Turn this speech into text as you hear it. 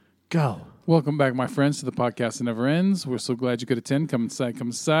Go. Welcome back, my friends, to the podcast that never ends. We're so glad you could attend. Come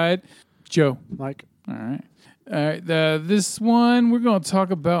inside. Joe. Mike. All right. This one, we're going to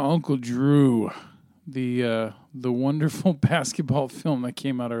talk about Uncle Drew, the wonderful basketball film that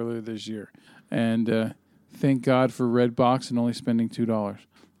came out earlier this year. And thank God for Redbox and only spending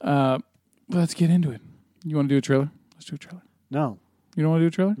 $2. Let's get into it. You want to do a trailer? Let's do a trailer. No. You don't want to do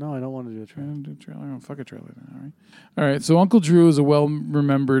a trailer? No, I don't want to do a I trailer. don't do a trailer. I don't fuck a trailer then. All right. All right. So Uncle Drew is a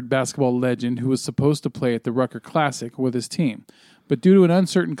well-remembered basketball legend who was supposed to play at the Rucker Classic with his team. But due to an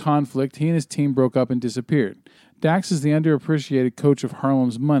uncertain conflict, he and his team broke up and disappeared. Dax is the underappreciated coach of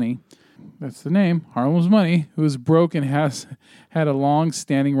Harlem's Money. That's the name, Harlem's Money, who is broke and has had a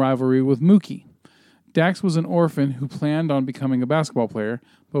long-standing rivalry with Mookie. Dax was an orphan who planned on becoming a basketball player,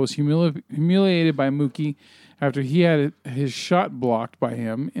 but was humiliated by Mookie after he had his shot blocked by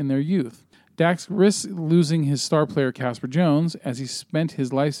him in their youth. Dax risks losing his star player Casper Jones as he spent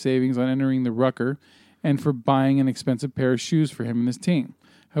his life savings on entering the Rucker and for buying an expensive pair of shoes for him and his team.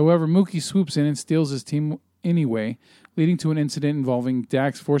 However, Mookie swoops in and steals his team anyway, leading to an incident involving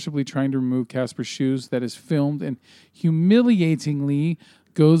Dax forcibly trying to remove Casper's shoes that is filmed and humiliatingly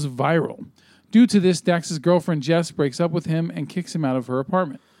goes viral. Due to this, Dax's girlfriend Jess breaks up with him and kicks him out of her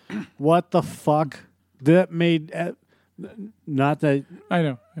apartment. What the fuck? That made... not that... I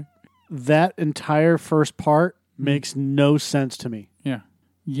know. That entire first part makes no sense to me. Yeah.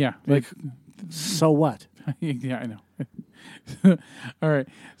 Yeah. Like, so what? Yeah, I know. All right.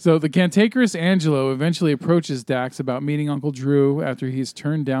 So the cantankerous Angelo eventually approaches Dax about meeting Uncle Drew after he's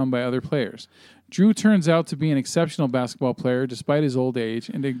turned down by other players. Drew turns out to be an exceptional basketball player despite his old age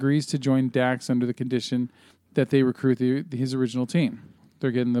and agrees to join Dax under the condition that they recruit his original team.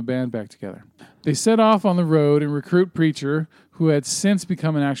 They're getting the band back together. They set off on the road and recruit Preacher, who had since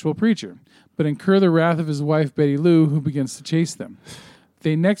become an actual preacher, but incur the wrath of his wife Betty Lou, who begins to chase them.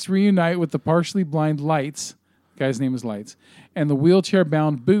 They next reunite with the partially blind Lights, the guy's name is Lights, and the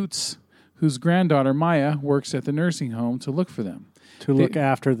wheelchair-bound Boots, whose granddaughter Maya works at the nursing home to look for them. Look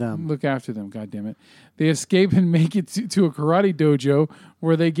after them. Look after them, goddammit. They escape and make it to a karate dojo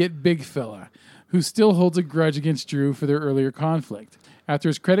where they get Big Fella, who still holds a grudge against Drew for their earlier conflict. After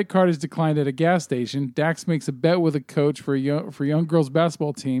his credit card is declined at a gas station, Dax makes a bet with a coach for a young girls'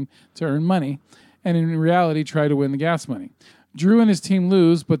 basketball team to earn money, and in reality try to win the gas money. Drew and his team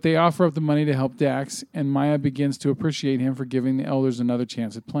lose, but they offer up the money to help Dax, and Maya begins to appreciate him for giving the elders another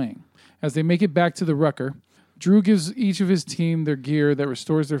chance at playing. As they make it back to the Rucker, Drew gives each of his team their gear that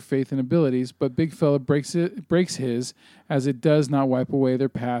restores their faith and abilities, but Big Fella breaks his, as it does not wipe away their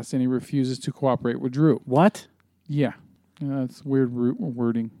past, and he refuses to cooperate with Drew. What? Yeah. That's weird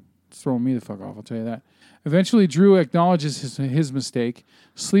wording. It's throwing me the fuck off, I'll tell you that. Eventually, Drew acknowledges his mistake,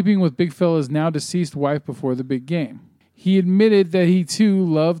 sleeping with Big Fella's now deceased wife before the big game. He admitted that he too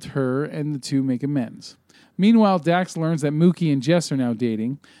loved her, and the two make amends. Meanwhile, Dax learns that Mookie and Jess are now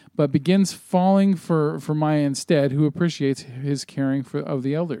dating, but begins falling for Maya instead, who appreciates his caring of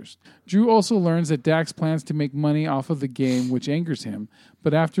the elders. Drew also learns that Dax plans to make money off of the game, which angers him,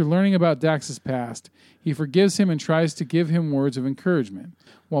 but after learning about Dax's past, he forgives him and tries to give him words of encouragement.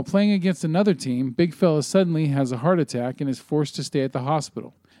 While playing against another team, Big Fella suddenly has a heart attack and is forced to stay at the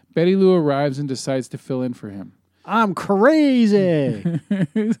hospital. Betty Lou arrives and decides to fill in for him. I'm crazy.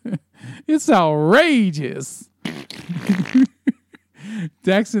 It's outrageous.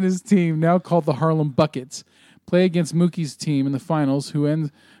 Dax and his team, now called the Harlem Buckets, play against Mookie's team in the finals, who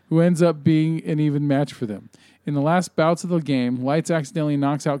ends up being an even match for them. In the last bouts of the game, Lights accidentally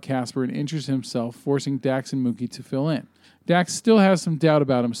knocks out Casper and injures himself, forcing Dax and Mookie to fill in. Dax still has some doubt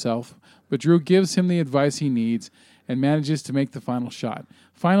about himself, but Drew gives him the advice he needs and manages to make the final shot,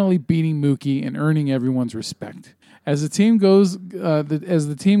 finally beating Mookie and earning everyone's respect. As the team goes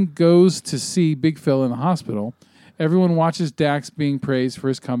to see Big Phil in the hospital, everyone watches Dax being praised for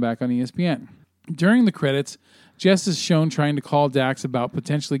his comeback on ESPN. During the credits, Jess is shown trying to call Dax about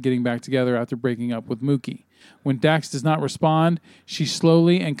potentially getting back together after breaking up with Mookie. When Dax does not respond, she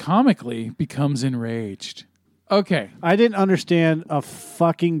slowly and comically becomes enraged. Okay. I didn't understand a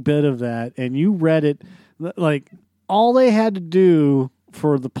fucking bit of that, and you read it. Like, all they had to do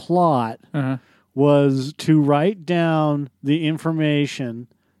for the plot was to write down the information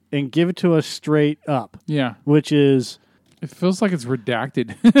and give it to us straight up. Yeah. Which is... It feels like it's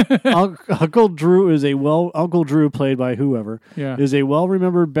redacted. Uncle Drew, played by whoever, is a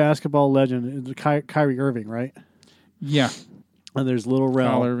well-remembered basketball legend. It's Kyrie Irving, right? Yeah. And there's Little Rel.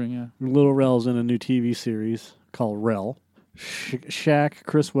 Kyle Irving, yeah. Little Rel's in a new TV series called Rel. Shaq,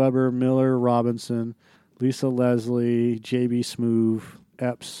 Chris Webber, Miller, Robinson, Lisa Leslie, J.B. Smoove,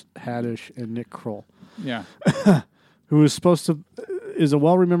 Epps, Haddish, and Nick Kroll. Yeah. Who was supposed to... is a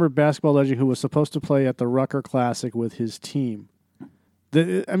well-remembered basketball legend who was supposed to play at the Rucker Classic with his team.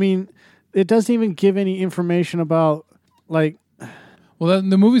 I mean, it doesn't even give any information about, like... Well,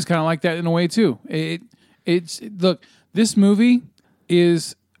 the movie's kind of like that in a way, too. Look, this movie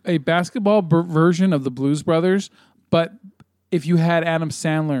is a basketball version of the Blues Brothers, but if you had Adam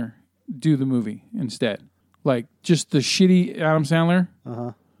Sandler do the movie instead. Like, just the shitty Adam Sandler.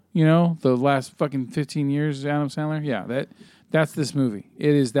 Uh-huh. You know, the last fucking 15 years Adam Sandler. Yeah, that's this movie.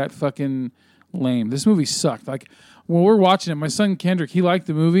 It is that fucking lame. This movie sucked. Like, when we're watching it, my son Kendrick, he liked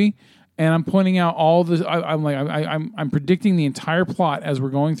the movie, and I'm pointing out all the. I'm predicting the entire plot as we're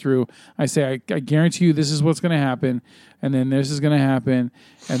going through. I say, I guarantee you, this is what's going to happen, and then this is going to happen,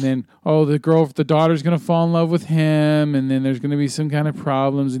 and then the daughter's going to fall in love with him, and then there's going to be some kind of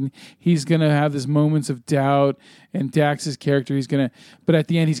problems, and he's going to have this moments of doubt, and Dax's character, but at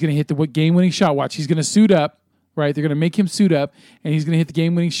the end, he's going to hit the game-winning shot. Watch, he's going to suit up. Right, they're going to make him suit up, and he's going to hit the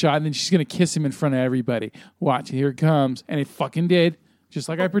game-winning shot, and then she's going to kiss him in front of everybody. Watch, here it comes, and it fucking did, just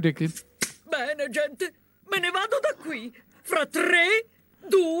like I predicted. Bene, gente, me ne vado da qui. Fra 3,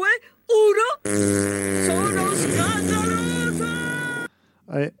 2, 1. Sono scandalosa!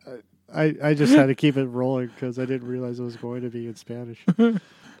 I just had to keep it rolling because I didn't realize it was going to be in Spanish.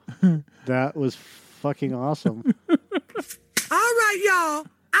 That was fucking awesome. All right, y'all,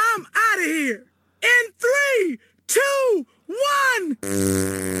 I'm out of here. In 3, 2, 1.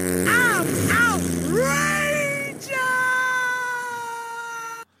 I'm outrageous.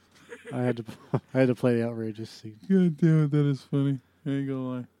 I had to play the outrageous scene. God damn it, that is funny. I ain't gonna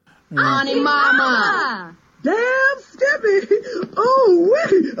lie. Honey Mama. Damn, Skippy. Oh,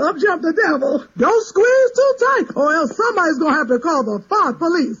 wait. Up jumped the devil. Don't squeeze too tight or else somebody's going to have to call the fog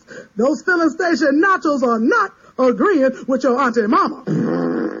police. Those filling station nachos are not agreeing with your auntie mama.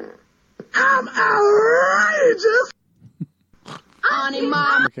 I'm outrageous. Honey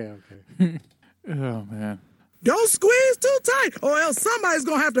Mama. Okay. Oh, man. Don't squeeze too tight or else somebody's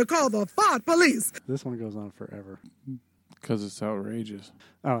going to have to call the fog police. This one goes on forever. Because it's outrageous.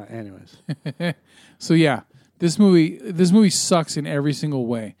 Oh, anyways. So, yeah. This movie sucks in every single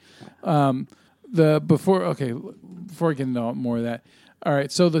way. Before I get into more of that. All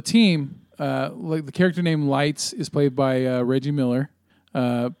right, so the team, like the character named Lights is played by Reggie Miller.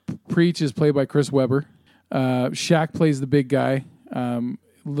 Preach is played by Chris Webber. Shaq plays the big guy.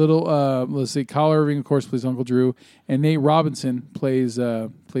 Let's see, Kyle Irving, of course, plays Uncle Drew, and Nate Robinson plays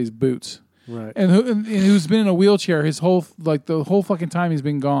Boots. Right. And who's been in a wheelchair the whole fucking time he's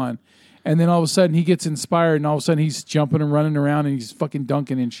been gone. And then all of a sudden he gets inspired, and all of a sudden he's jumping and running around, and he's fucking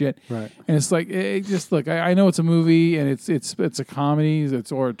dunking and shit. Right. And it's like, I know it's a movie, and it's a comedy,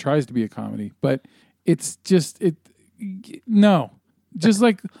 or it tries to be a comedy, but it's just no. Just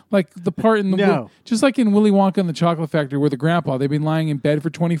like the part in the just like in Willy Wonka and the Chocolate Factory, where the grandpa, they've been lying in bed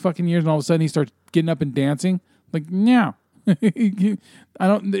for 20 fucking years, and all of a sudden he starts getting up and dancing. Like, no. I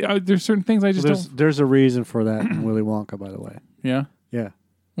don't. There's certain things I just don't. There's a reason for that in Willy Wonka, by the way. Yeah. Yeah.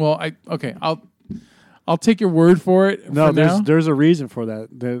 Well, I'll take your word for it. No, there's a reason for that.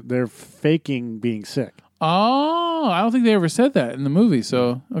 They're faking being sick. Oh, I don't think they ever said that in the movie.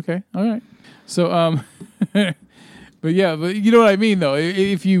 So okay, all right. So but you know what I mean, though.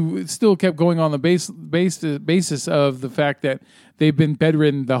 If you still kept going on the basis of the fact that they've been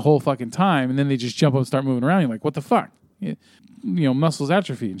bedridden the whole fucking time, and then they just jump up and start moving around, you're like, what the fuck? Muscles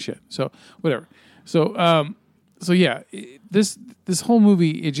atrophy and shit. So whatever. So yeah, this whole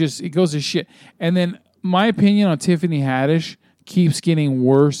movie, it goes to shit. And then my opinion on Tiffany Haddish keeps getting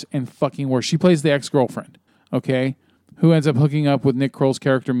worse and fucking worse. She plays the ex-girlfriend, okay, who ends up hooking up with Nick Kroll's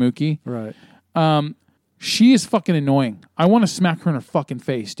character Mookie. Right. She is fucking annoying. I want to smack her in her fucking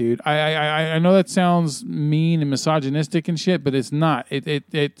face, dude. I know that sounds mean and misogynistic and shit, but it's not.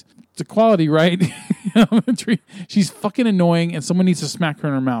 It's equality, right? She's fucking annoying, and someone needs to smack her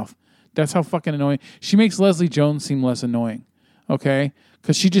in her mouth. That's how fucking annoying. She makes Leslie Jones seem less annoying, okay?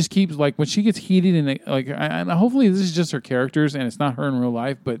 Because she just keeps, like, when she gets heated, and hopefully this is just her characters and it's not her in real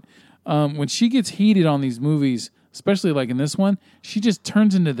life, but when she gets heated on these movies, especially like in this one, she just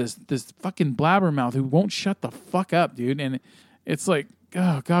turns into this fucking blabbermouth who won't shut the fuck up, dude. And it's like,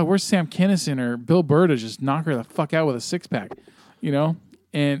 oh, God, where's Sam Kinison or Bill Burr to just knock her the fuck out with a six-pack, you know?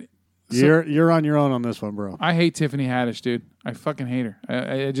 And so, you're on your own on this one, bro. I hate Tiffany Haddish, dude. I fucking hate her.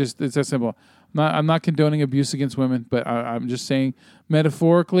 It's that simple. I'm not condoning abuse against women, but I'm just saying,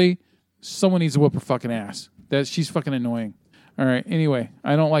 metaphorically, someone needs to whoop her fucking ass. She's fucking annoying. All right. Anyway,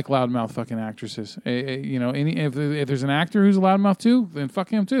 I don't like loudmouth fucking actresses. If there's an actor who's a loudmouth too, then fuck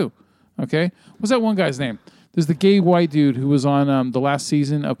him too. Okay. What's that one guy's name? There's the gay white dude who was on the last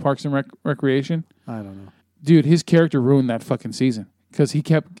season of Parks and Recreation. I don't know. Dude, his character ruined that fucking season. because he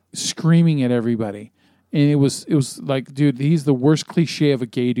kept screaming at everybody. And it was like, dude, he's the worst cliche of a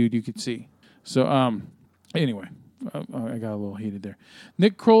gay dude you could see. So, anyway, I got a little heated there.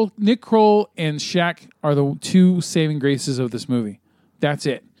 Nick Kroll and Shaq are the two saving graces of this movie. That's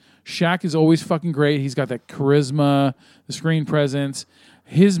it. Shaq is always fucking great. He's got that charisma, the screen presence.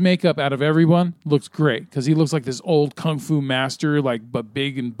 His makeup out of everyone looks great because he looks like this old kung fu master, like but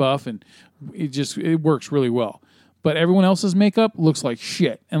big and buff, and it works really well. But everyone else's makeup looks like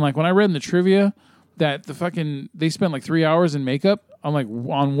shit. And like when I read in the trivia that they spent like 3 hours in makeup, I'm like,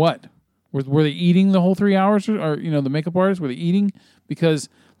 on what? Were they eating the whole 3 hours, or the makeup artists, were they eating? Because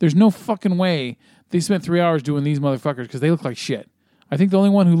there's no fucking way they spent 3 hours doing these motherfuckers because they look like shit. I think the only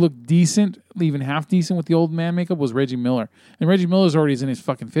one who looked decent, even half decent with the old man makeup was Reggie Miller. And Reggie Miller's already in his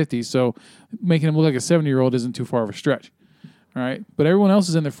fucking 50s, so making him look like a 70-year-old isn't too far of a stretch. All right? But everyone else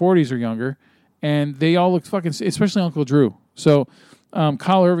is in their 40s or younger, and they all look fucking, especially Uncle Drew. So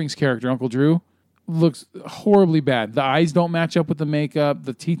Kyle Irving's character, Uncle Drew, looks horribly bad. The eyes don't match up with the makeup.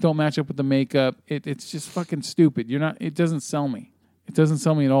 The teeth don't match up with the makeup. It's just fucking stupid. It doesn't sell me. It doesn't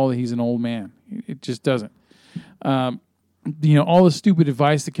sell me at all that he's an old man. It just doesn't. All the stupid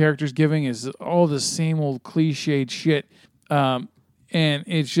advice the character's giving is all the same old cliched shit. And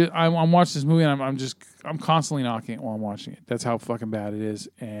it's just, I'm watching this movie and I'm constantly knocking it while I'm watching it. That's how fucking bad it is.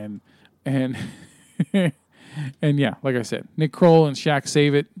 And and yeah, like I said, Nick Kroll and Shaq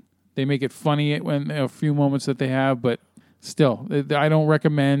save it. They make it funny when a few moments that they have, but still, I don't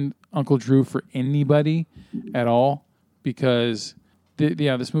recommend Uncle Drew for anybody at all because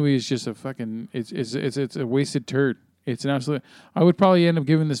this movie is just a fucking it's a wasted turd. It's an absolute. I would probably end up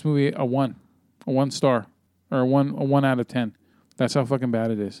giving this movie a 1 star, or a 1 out of 10. That's how fucking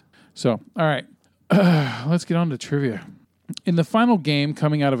bad it is. So, all right, let's get on to trivia. In the final game,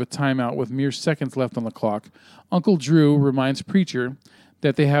 coming out of a timeout with mere seconds left on the clock, Uncle Drew reminds Preacher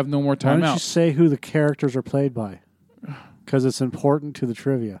that they have no more timeouts. Why don't you say who the characters are played by? Because it's important to the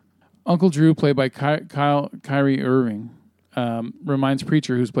trivia. Uncle Drew, played by Kyrie Irving, reminds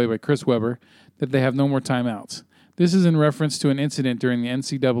Preacher, who's played by Chris Webber, that they have no more timeouts. This is in reference to an incident during the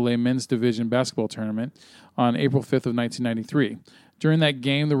NCAA Men's Division Basketball Tournament on April 5th of 1993. During that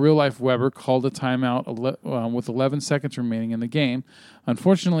game, the real-life Webber called a timeout with 11 seconds remaining in the game.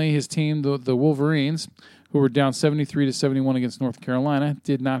 Unfortunately, his team, the Wolverines, who were down 73-71 against North Carolina,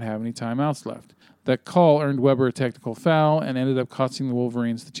 did not have any timeouts left. That call earned Webber a technical foul and ended up costing the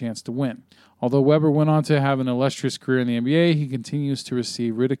Wolverines the chance to win. Although Webber went on to have an illustrious career in the NBA, he continues to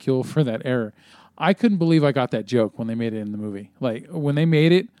receive ridicule for that error. I couldn't believe I got that joke when they made it in the movie. Like, when they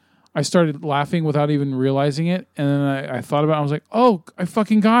made it, I started laughing without even realizing it, and then I thought about it. I was like, oh, I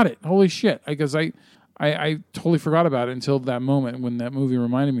fucking got it. Holy shit. Because I totally forgot about it until that moment when that movie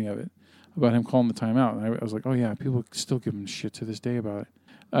reminded me of it, about him calling the timeout. And I was like, oh, yeah, people still give him shit to this day about it.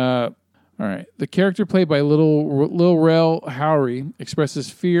 All right. The character played by Lil Rel Howery expresses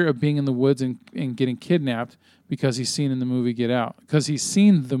fear of being in the woods and getting kidnapped because he's seen the movie Get Out.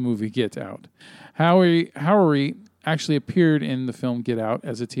 Howery actually appeared in the film Get Out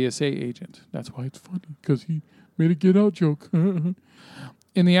as a TSA agent. That's why it's funny, because he made a Get Out joke. In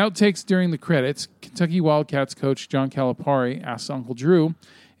the outtakes during the credits, Kentucky Wildcats coach John Calipari asks Uncle Drew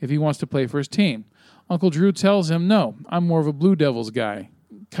if he wants to play for his team. Uncle Drew tells him, no, I'm more of a Blue Devils guy.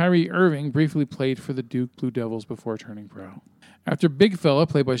 Kyrie Irving briefly played for the Duke Blue Devils before turning pro. After Big Fella,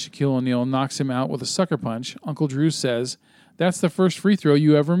 played by Shaquille O'Neal, knocks him out with a sucker punch, Uncle Drew says, that's the first free throw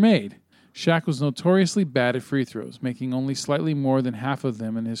you ever made. Shaq was notoriously bad at free throws, making only slightly more than half of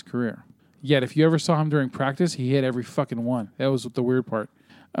them in his career. Yet, if you ever saw him during practice, he hit every fucking one. That was the weird part.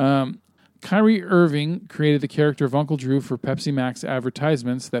 Kyrie Irving created the character of Uncle Drew for Pepsi Max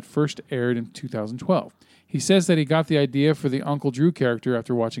advertisements that first aired in 2012. He says that he got the idea for the Uncle Drew character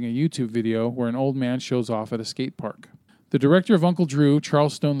after watching a YouTube video where an old man shows off at a skate park. The director of Uncle Drew,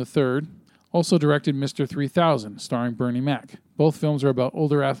 Charles Stone III, also directed Mr. 3000, starring Bernie Mac. Both films are about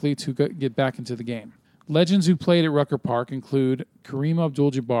older athletes who get back into the game. Legends who played at Rucker Park include Kareem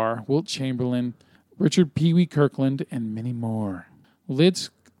Abdul-Jabbar, Wilt Chamberlain, Richard Pee Wee Kirkland, and many more. Lids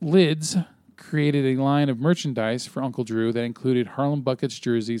created a line of merchandise for Uncle Drew that included Harlem Buckets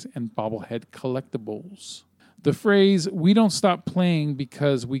jerseys and bobblehead collectibles. The phrase, we don't stop playing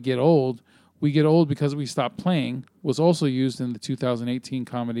because we get old because we stop playing, was also used in the 2018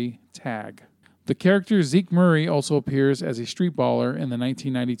 comedy Tag. The character Zeke Murray also appears as a street baller in the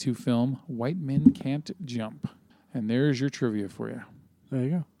 1992 film White Men Can't Jump. And there's your trivia for you. There you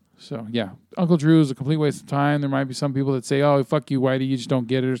go. So, yeah, Uncle Drew is a complete waste of time. There might be some people that say, oh, fuck you, Whitey, you just don't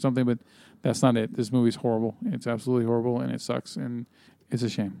get it or something, but that's not it. This movie's horrible. It's absolutely horrible, and it sucks, and it's a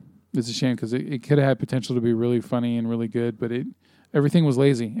shame. It's a shame because it could have had potential to be really funny and really good, but Everything was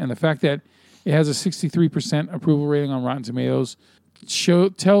lazy. And the fact that it has a 63% approval rating on Rotten Tomatoes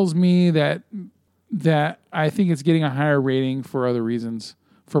tells me that I think it's getting a higher rating for other reasons,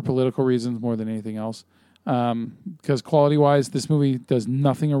 for political reasons more than anything else. Because quality-wise, this movie does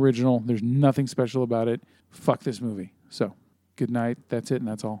nothing original. There's nothing special about it. Fuck this movie. So, good night. That's it, and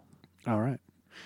that's all. All right.